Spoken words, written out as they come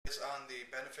on the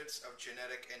benefits of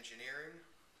genetic engineering.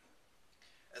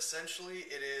 Essentially,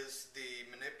 it is the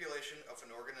manipulation of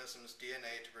an organism's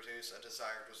DNA to produce a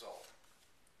desired result.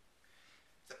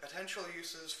 The potential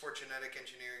uses for genetic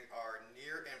engineering are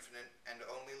near infinite and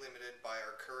only limited by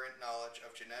our current knowledge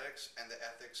of genetics and the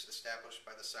ethics established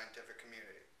by the scientific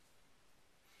community.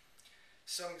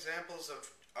 Some examples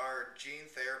are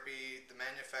gene therapy, the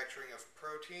manufacturing of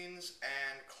proteins,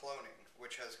 and cloning,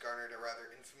 which has garnered a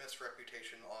rather infamous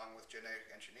reputation along with genetic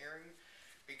engineering,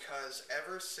 because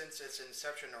ever since its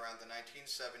inception around the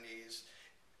 1970s,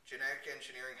 genetic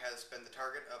engineering has been the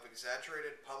target of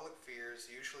exaggerated public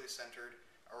fears, usually centered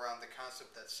around the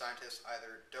concept that scientists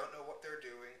either don't know what they're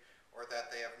doing or that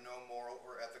they have no moral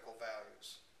or ethical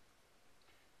values.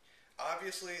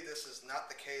 Obviously, this is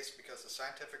not the case because the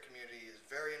scientific community is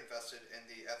very invested in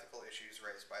the ethical issues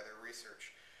raised by their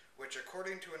research, which,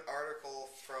 according to an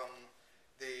article from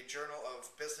the Journal of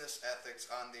Business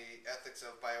Ethics on the ethics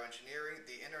of bioengineering,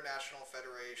 the International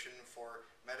Federation for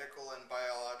Medical and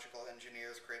Biological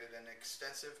Engineers created an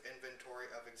extensive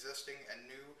inventory of existing and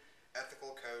new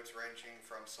ethical codes ranging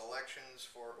from selections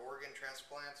for organ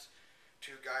transplants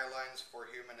to guidelines for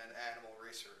human and animal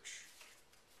research.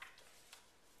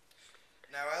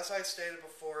 Now, as I stated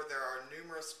before, there are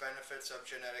numerous benefits of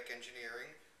genetic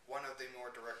engineering, one of the more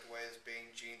direct ways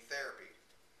being gene therapy.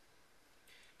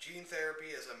 Gene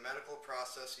therapy is a medical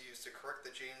process used to correct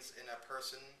the genes in a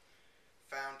person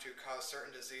found to cause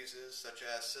certain diseases such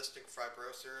as cystic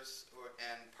fibrosis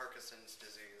and Parkinson's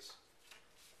disease.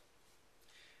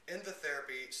 In the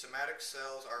therapy, somatic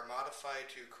cells are modified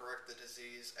to correct the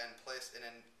disease and placed in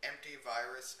an empty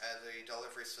virus as a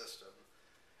delivery system.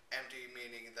 Empty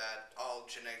meaning that all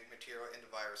genetic material in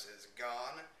the virus is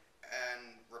gone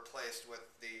and replaced with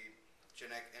the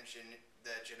genetic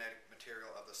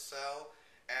material of the cell,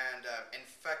 and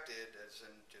infected, as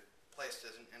in placed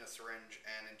in a syringe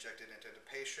and injected into the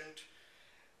patient.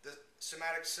 The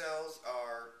somatic cells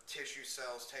are tissue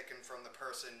cells taken from the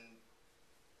person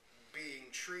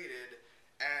being treated,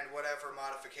 and whatever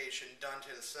modification done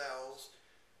to the cells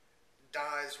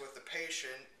dies with the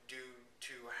patient due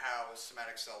to how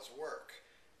somatic cells work.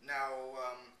 Now,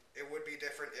 it would be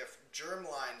different if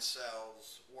germline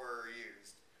cells were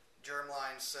used.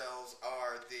 Germline cells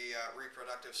are the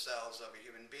reproductive cells of a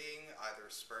human being, either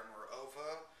sperm or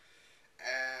ova,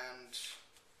 and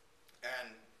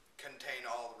contain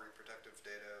all the reproductive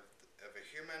data of a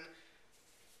human.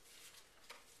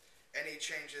 Any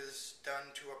changes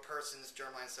done to a person's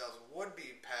germline cells would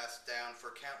be passed down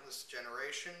for countless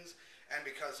generations, and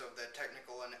because of the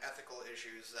technical and ethical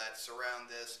issues that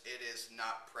surround this, it is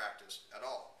not practiced at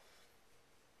all.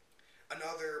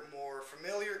 Another more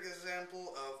familiar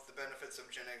example of the benefits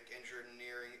of genetic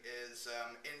engineering is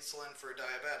insulin for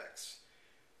diabetics.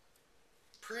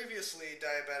 Previously,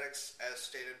 diabetics, as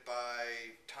stated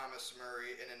by Thomas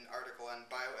Murray in an article on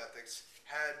bioethics,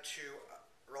 had to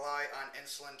rely on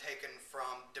insulin taken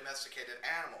from domesticated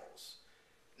animals.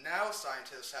 Now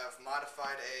scientists have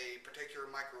modified a particular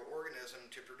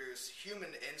microorganism to produce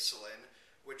human insulin,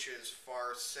 which is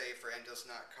far safer and does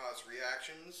not cause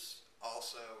reactions.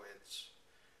 Also, it's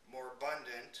more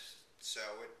abundant, so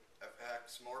it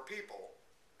affects more people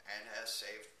and has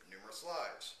saved numerous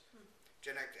lives.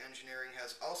 Genetic engineering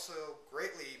has also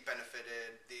greatly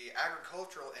benefited the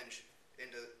agricultural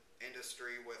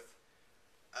industry, with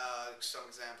some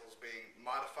examples being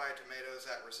modified tomatoes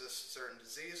that resist certain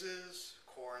diseases,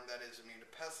 corn that is immune to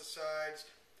pesticides,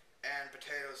 and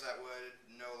potatoes that would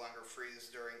no longer freeze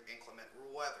during inclement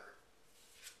weather.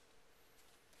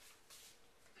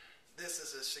 This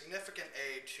is a significant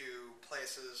aid to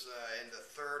places in the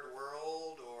third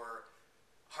world or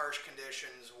harsh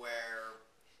conditions where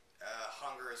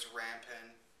hunger is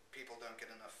rampant, people don't get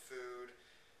enough food.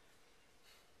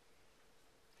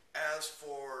 As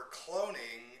for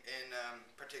cloning, in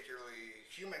particularly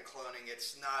human cloning,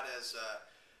 it's not as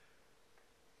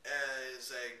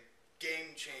a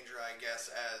game changer, I guess,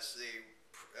 as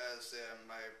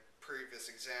my previous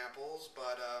examples,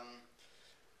 but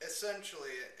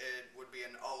essentially it would be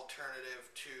an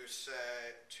alternative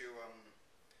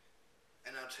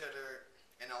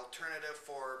an alternative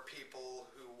for people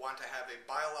who want to have a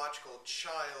biological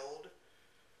child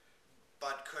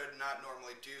but could not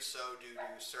normally do so due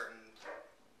to certain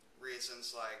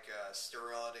reasons like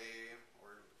sterility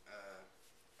or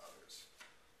others.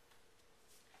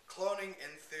 Cloning,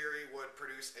 in theory, would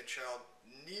produce a child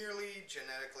nearly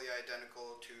genetically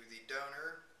identical to the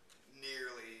donor,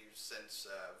 nearly, since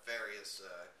various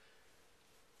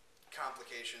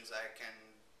complications that can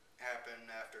happen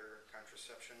after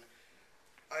contraception.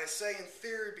 I say in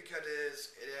theory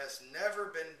because it has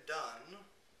never been done.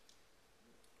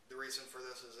 The reason for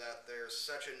this is that there's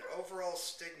such an overall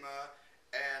stigma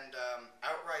and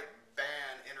outright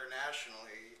ban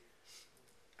internationally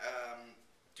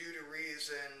due to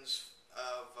reasons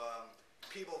of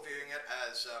people viewing it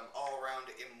as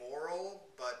all-around immoral,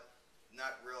 but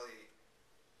not really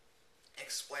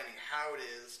explaining how it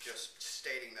is, just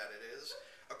stating that it is.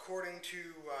 According to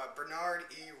Bernard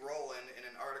E. Rowland in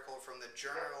an article from the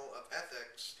Journal of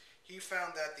Ethics, he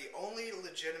found that the only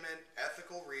legitimate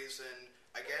ethical reason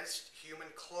against human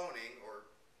cloning, or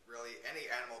really any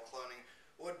animal cloning,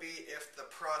 would be if the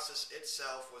process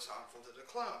itself was harmful to the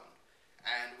clone.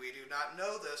 And we do not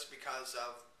know this because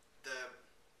of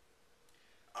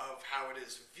how it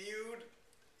is viewed.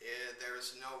 There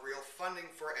is no real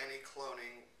funding for any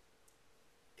cloning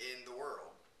in the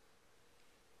world.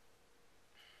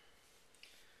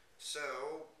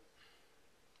 So,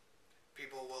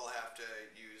 people will have to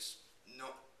use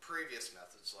previous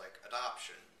methods like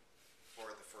adoption for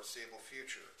the foreseeable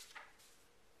future.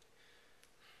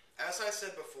 As I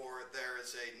said before, there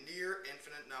is a near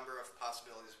infinite number of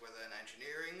possibilities within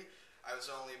engineering. I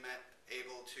was only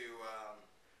able to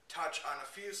touch on a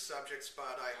few subjects,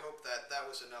 but I hope that that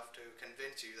was enough to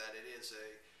convince you that it is a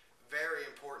very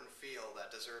important field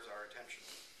that deserves our attention.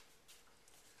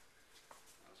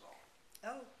 That was all.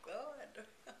 Oh, good.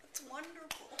 That's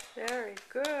wonderful. Very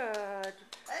good.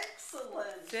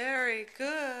 Excellent. Very It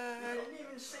good. didn't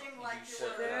even seem like you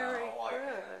were... Very now, like,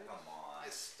 good. come on. I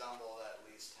stumbled at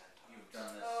least 10 times. You've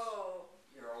done this. Oh,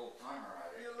 You're an old timer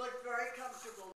at it. you look very comfortable.